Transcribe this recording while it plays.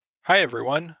Hi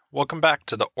everyone, welcome back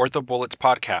to the Ortho Bullets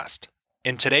podcast.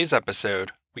 In today's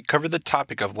episode, we cover the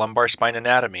topic of lumbar spine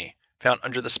anatomy found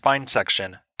under the spine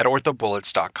section at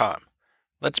orthobullets.com.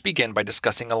 Let's begin by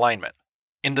discussing alignment.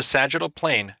 In the sagittal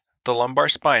plane, the lumbar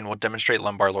spine will demonstrate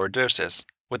lumbar lordosis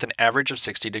with an average of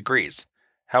 60 degrees.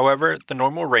 However, the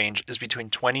normal range is between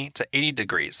 20 to 80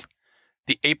 degrees.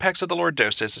 The apex of the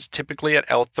lordosis is typically at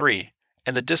L3,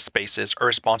 and the disc spaces are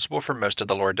responsible for most of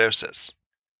the lordosis.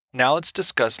 Now let's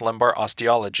discuss lumbar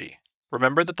osteology.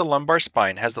 Remember that the lumbar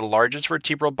spine has the largest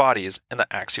vertebral bodies in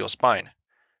the axial spine.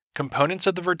 Components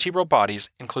of the vertebral bodies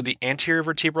include the anterior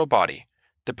vertebral body,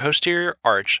 the posterior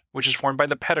arch, which is formed by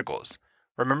the pedicles.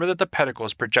 Remember that the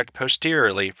pedicles project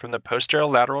posteriorly from the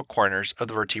posterolateral corners of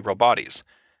the vertebral bodies.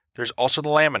 There's also the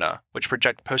lamina, which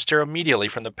project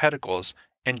posteromedially from the pedicles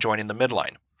and join in the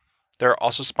midline. There are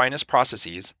also spinous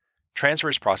processes,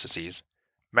 transverse processes,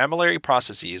 mammillary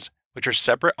processes, which are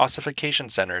separate ossification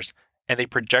centers, and they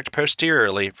project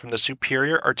posteriorly from the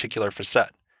superior articular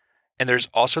facet. And there's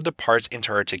also the pars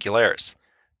interarticularis.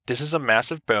 This is a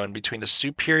massive bone between the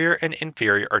superior and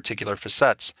inferior articular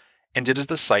facets, and it is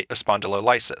the site of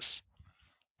spondylolysis.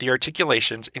 The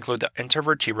articulations include the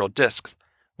intervertebral discs,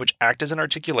 which act as an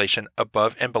articulation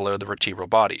above and below the vertebral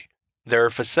body. There are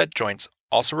facet joints,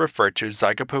 also referred to as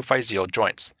zygapophyseal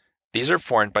joints. These are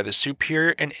formed by the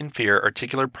superior and inferior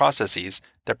articular processes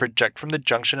that project from the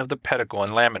junction of the pedicle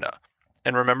and lamina.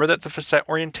 And remember that the facet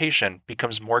orientation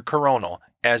becomes more coronal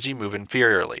as you move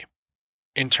inferiorly.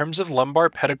 In terms of lumbar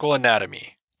pedicle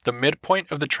anatomy, the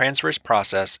midpoint of the transverse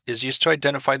process is used to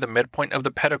identify the midpoint of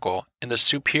the pedicle in the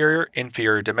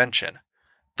superior-inferior dimension.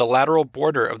 The lateral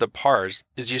border of the pars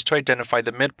is used to identify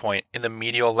the midpoint in the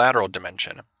medial-lateral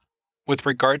dimension. With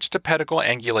regards to pedicle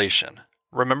angulation,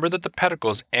 remember that the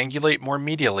pedicles angulate more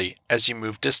medially as you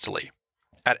move distally.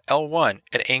 At L1,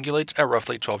 it angulates at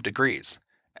roughly 12 degrees.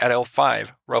 At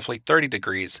L5, roughly 30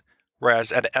 degrees,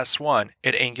 whereas at S1,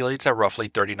 it angulates at roughly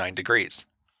 39 degrees.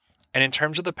 And in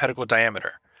terms of the pedicle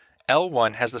diameter,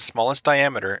 L1 has the smallest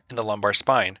diameter in the lumbar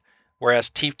spine, whereas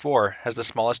T4 has the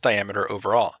smallest diameter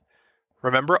overall.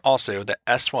 Remember also that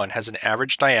S1 has an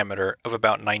average diameter of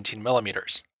about 19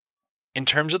 millimeters. In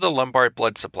terms of the lumbar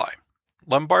blood supply,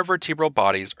 lumbar vertebral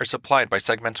bodies are supplied by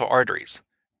segmental arteries,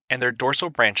 and their dorsal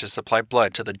branches supply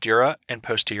blood to the dura and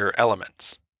posterior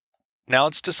elements. Now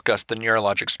let's discuss the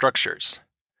neurologic structures.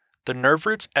 The nerve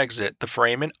roots exit the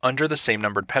foramen under the same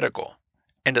numbered pedicle,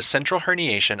 and a central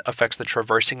herniation affects the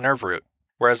traversing nerve root,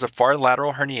 whereas a far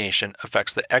lateral herniation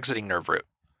affects the exiting nerve root.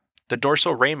 The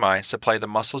dorsal rami supply the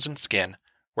muscles and skin,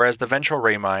 whereas the ventral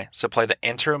rami supply the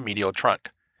anteromedial trunk.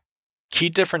 Key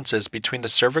differences between the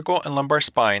cervical and lumbar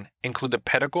spine include the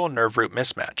pedicle nerve root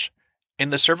mismatch. In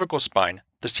the cervical spine,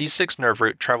 the C6 nerve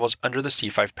root travels under the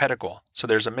C5 pedicle, so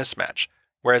there's a mismatch,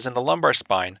 whereas in the lumbar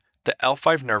spine, the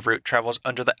L5 nerve root travels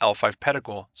under the L5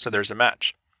 pedicle, so there's a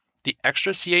match. The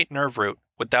extra C8 nerve root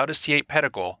without a C8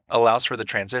 pedicle allows for the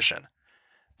transition.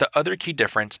 The other key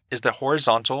difference is the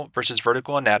horizontal versus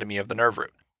vertical anatomy of the nerve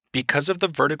root. Because of the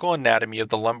vertical anatomy of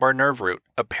the lumbar nerve root,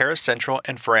 a paracentral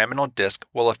and foraminal disc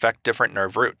will affect different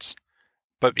nerve roots.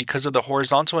 But because of the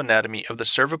horizontal anatomy of the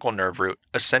cervical nerve root,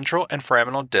 a central and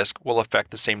foraminal disc will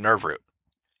affect the same nerve root.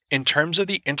 In terms of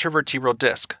the intervertebral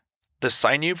disc, the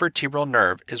sinuvertebral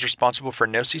nerve is responsible for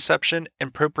nociception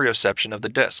and proprioception of the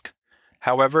disc.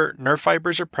 However, nerve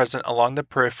fibers are present along the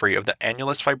periphery of the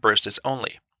annulus fibrosus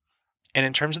only. And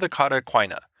in terms of the cauda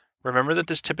equina, remember that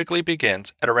this typically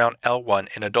begins at around L1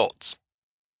 in adults.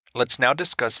 Let's now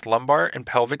discuss lumbar and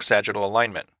pelvic sagittal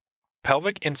alignment.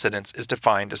 Pelvic incidence is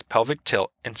defined as pelvic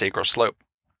tilt and sacral slope.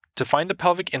 To find the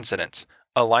pelvic incidence,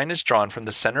 a line is drawn from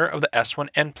the center of the S1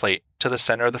 end plate to the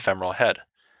center of the femoral head.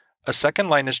 A second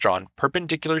line is drawn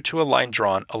perpendicular to a line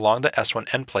drawn along the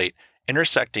S1 end plate,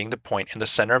 intersecting the point in the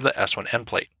center of the S1 end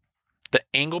plate. The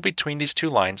angle between these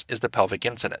two lines is the pelvic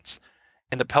incidence,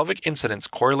 and the pelvic incidence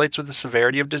correlates with the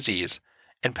severity of disease,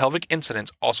 and pelvic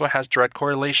incidence also has direct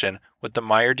correlation with the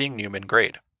Myerding-Newman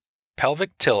grade.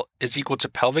 Pelvic tilt is equal to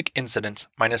pelvic incidence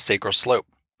minus sacral slope.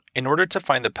 In order to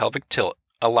find the pelvic tilt,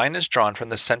 a line is drawn from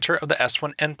the center of the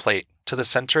S1 end plate to the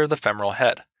center of the femoral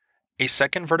head. A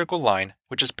second vertical line,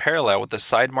 which is parallel with the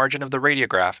side margin of the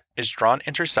radiograph, is drawn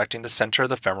intersecting the center of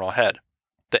the femoral head.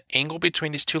 The angle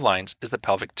between these two lines is the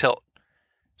pelvic tilt.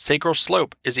 Sacral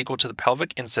slope is equal to the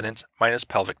pelvic incidence minus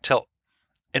pelvic tilt.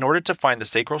 In order to find the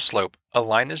sacral slope, a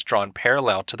line is drawn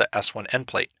parallel to the S1 end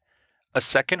plate. A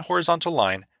second horizontal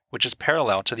line, which is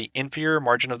parallel to the inferior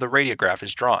margin of the radiograph,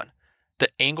 is drawn. The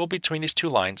angle between these two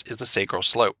lines is the sacral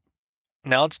slope.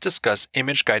 Now let's discuss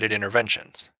image-guided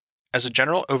interventions. As a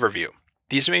general overview,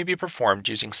 these may be performed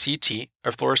using CT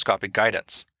or fluoroscopic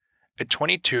guidance. a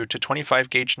 22 to 25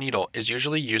 gauge needle is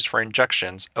usually used for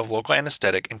injections of local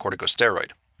anesthetic and corticosteroid.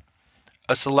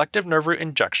 A selective nerve root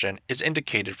injection is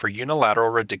indicated for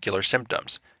unilateral radicular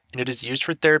symptoms, and it is used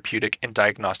for therapeutic and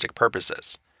diagnostic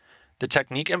purposes. The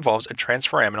technique involves a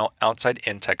transforaminal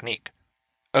outside-in technique.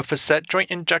 A facet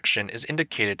joint injection is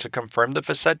indicated to confirm the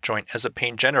facet joint as a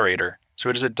pain generator, so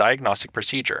it is a diagnostic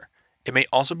procedure. It may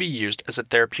also be used as a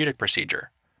therapeutic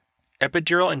procedure.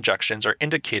 Epidural injections are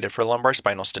indicated for lumbar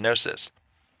spinal stenosis.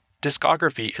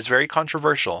 Discography is very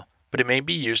controversial, but it may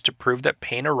be used to prove that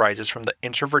pain arises from the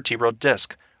intervertebral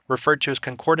disc, referred to as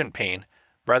concordant pain,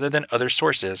 rather than other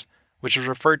sources, which is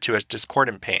referred to as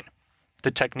discordant pain. The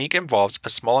technique involves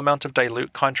a small amount of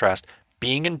dilute contrast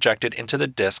being injected into the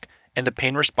disc, and the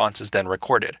pain response is then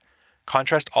recorded.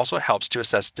 Contrast also helps to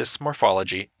assess disc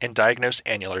morphology and diagnose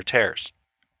annular tears.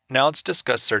 Now let's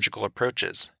discuss surgical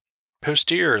approaches.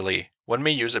 Posteriorly, one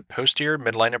may use a posterior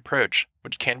midline approach,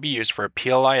 which can be used for a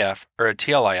PLIF or a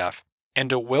TLIF,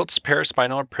 and a Wilts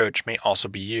paraspinal approach may also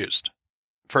be used.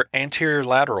 For anterior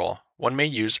lateral, one may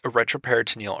use a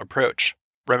retroperitoneal approach.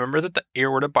 Remember that the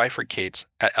aorta bifurcates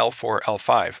at L4,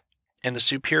 L5, and the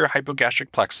superior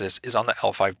hypogastric plexus is on the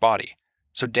L5 body,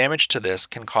 so damage to this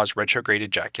can cause retrograde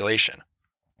ejaculation.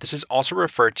 This is also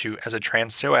referred to as a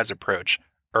transpsoas approach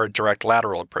or a direct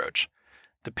lateral approach.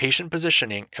 The patient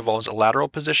positioning involves a lateral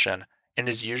position and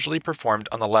is usually performed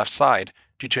on the left side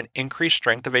due to an increased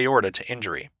strength of aorta to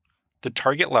injury. The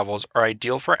target levels are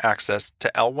ideal for access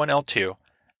to L1, L2,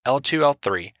 L2,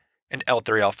 L3, and L3,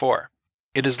 L4.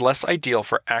 It is less ideal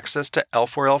for access to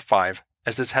L4, L5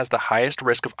 as this has the highest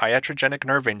risk of iatrogenic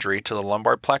nerve injury to the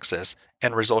lumbar plexus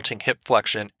and resulting hip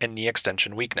flexion and knee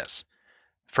extension weakness.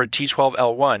 For T12,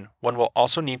 L1, one will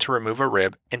also need to remove a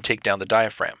rib and take down the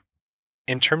diaphragm.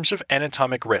 In terms of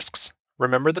anatomic risks,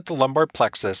 remember that the lumbar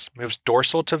plexus moves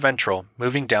dorsal to ventral,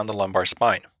 moving down the lumbar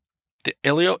spine. The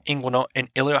ilioinguinal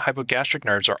and iliohypogastric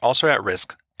nerves are also at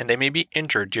risk, and they may be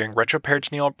injured during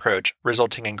retroperitoneal approach,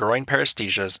 resulting in groin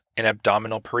paresthesias and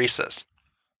abdominal paresis.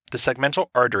 The segmental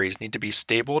arteries need to be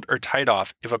stabled or tied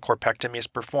off if a corpectomy is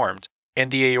performed,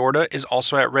 and the aorta is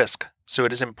also at risk, so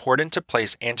it is important to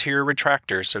place anterior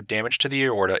retractors so damage to the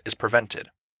aorta is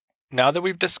prevented. Now that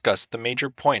we've discussed the major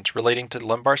points relating to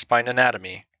lumbar spine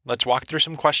anatomy, let's walk through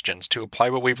some questions to apply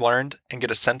what we've learned and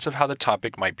get a sense of how the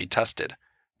topic might be tested.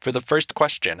 For the first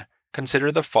question,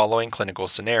 consider the following clinical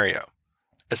scenario.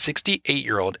 A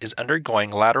 68-year-old is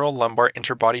undergoing lateral lumbar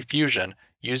interbody fusion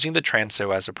using the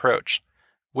transpsoas approach.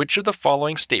 Which of the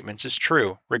following statements is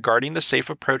true regarding the safe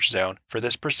approach zone for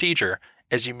this procedure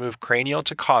as you move cranial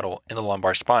to caudal in the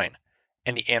lumbar spine?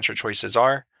 And the answer choices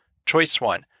are: Choice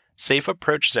 1. Safe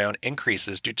approach zone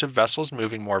increases due to vessels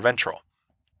moving more ventral.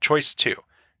 Choice 2.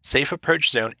 Safe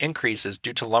approach zone increases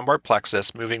due to lumbar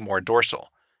plexus moving more dorsal.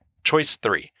 Choice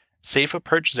 3. Safe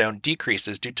approach zone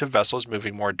decreases due to vessels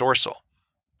moving more dorsal.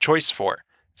 Choice 4.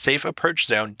 Safe approach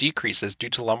zone decreases due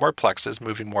to lumbar plexus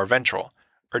moving more ventral.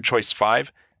 Or choice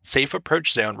 5. Safe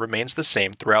approach zone remains the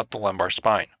same throughout the lumbar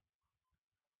spine.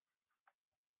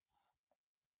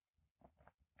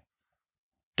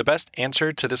 The best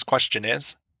answer to this question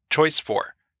is choice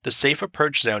 4. The safe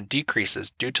approach zone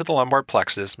decreases due to the lumbar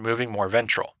plexus moving more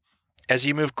ventral. As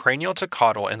you move cranial to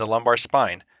caudal in the lumbar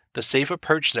spine, the safe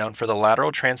approach zone for the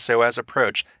lateral transpsoas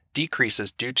approach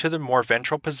decreases due to the more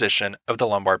ventral position of the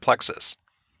lumbar plexus.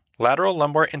 Lateral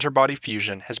lumbar interbody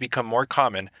fusion has become more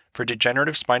common for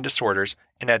degenerative spine disorders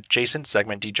and adjacent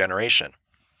segment degeneration.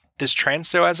 This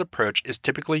transpsoas approach is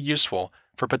typically useful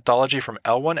for pathology from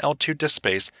L1, L2 disc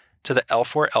space to the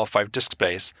L4, L5 disc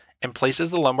space and places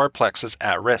the lumbar plexus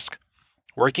at risk.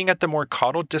 Working at the more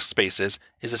caudal disc spaces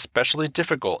is especially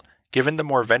difficult given the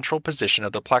more ventral position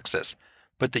of the plexus,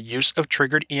 but the use of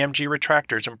triggered EMG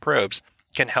retractors and probes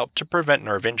can help to prevent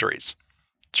nerve injuries.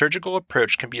 Surgical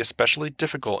approach can be especially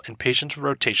difficult in patients with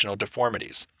rotational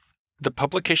deformities. The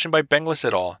publication by Benglis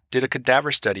et al. Did a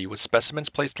cadaver study with specimens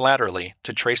placed laterally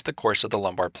to trace the course of the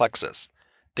lumbar plexus.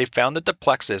 They found that the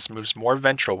plexus moves more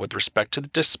ventral with respect to the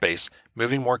disc space,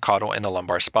 moving more caudal in the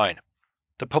lumbar spine.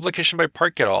 The publication by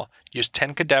Park et al. Used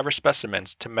 10 cadaver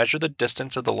specimens to measure the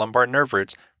distance of the lumbar nerve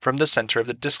roots from the center of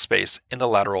the disc space in the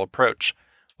lateral approach.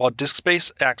 While disc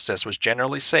space access was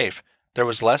generally safe, there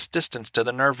was less distance to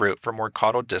the nerve root for more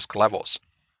caudal disc levels.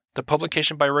 The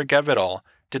publication by Regev et al.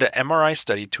 Did an MRI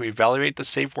study to evaluate the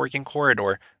safe working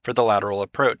corridor for the lateral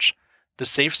approach. The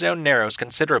safe zone narrows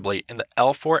considerably in the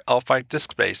L4, L5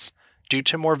 disc space due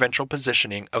to more ventral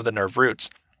positioning of the nerve roots,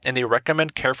 and they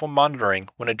recommend careful monitoring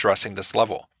when addressing this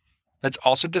level. Let's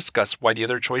also discuss why the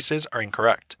other choices are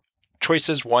incorrect.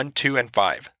 Choices 1, 2, and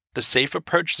 5. The safe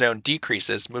approach zone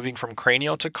decreases moving from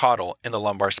cranial to caudal in the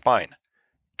lumbar spine.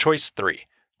 Choice 3.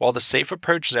 While the safe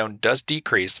approach zone does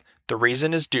decrease, the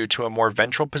reason is due to a more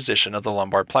ventral position of the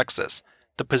lumbar plexus.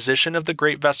 The position of the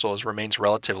great vessels remains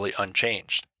relatively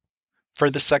unchanged. For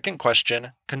the second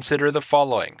question, consider the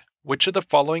following. Which of the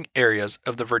following areas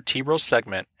of the vertebral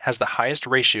segment has the highest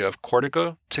ratio of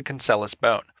cortico to cancellous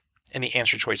bone? And the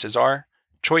answer choices are: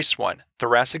 Choice 1,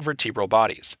 thoracic vertebral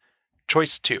bodies.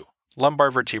 Choice 2,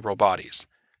 lumbar vertebral bodies.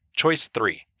 Choice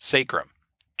 3, sacrum.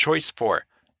 Choice 4,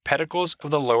 pedicles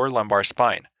of the lower lumbar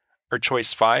spine. Or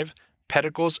choice 5,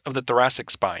 pedicles of the thoracic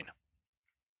spine.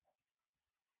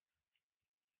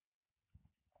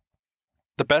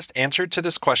 The best answer to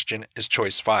this question is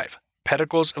choice 5,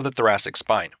 pedicles of the thoracic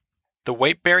spine. The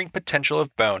weight-bearing potential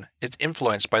of bone is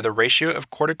influenced by the ratio of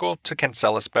cortical to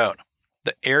cancellous bone.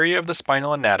 The area of the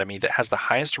spinal anatomy that has the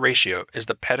highest ratio is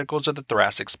the pedicles of the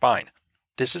thoracic spine.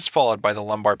 This is followed by the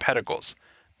lumbar pedicles.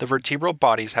 The vertebral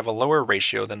bodies have a lower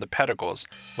ratio than the pedicles,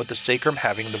 with the sacrum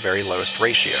having the very lowest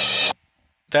ratio.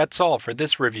 That's all for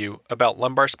this review about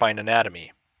lumbar spine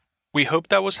anatomy. We hope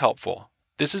that was helpful.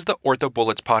 This is the Ortho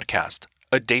Bullets podcast,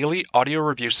 a daily audio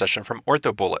review session from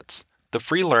Ortho Bullets, the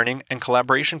free learning and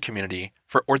collaboration community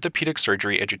for orthopedic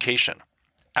surgery education.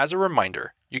 As a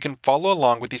reminder, you can follow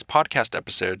along with these podcast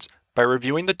episodes by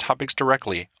reviewing the topics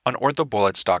directly on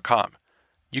orthobullets.com.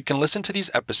 You can listen to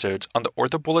these episodes on the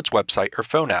Ortho Bullets website or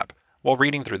phone app while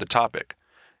reading through the topic.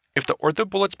 If the Ortho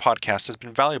Bullets podcast has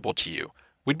been valuable to you,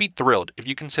 we'd be thrilled if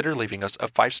you consider leaving us a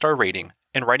 5-star rating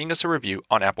and writing us a review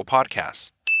on Apple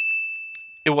Podcasts.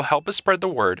 It will help us spread the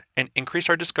word and increase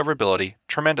our discoverability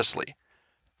tremendously.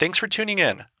 Thanks for tuning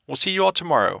in. We'll see you all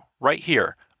tomorrow, right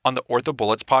here on the Ortho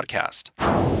Bullets podcast.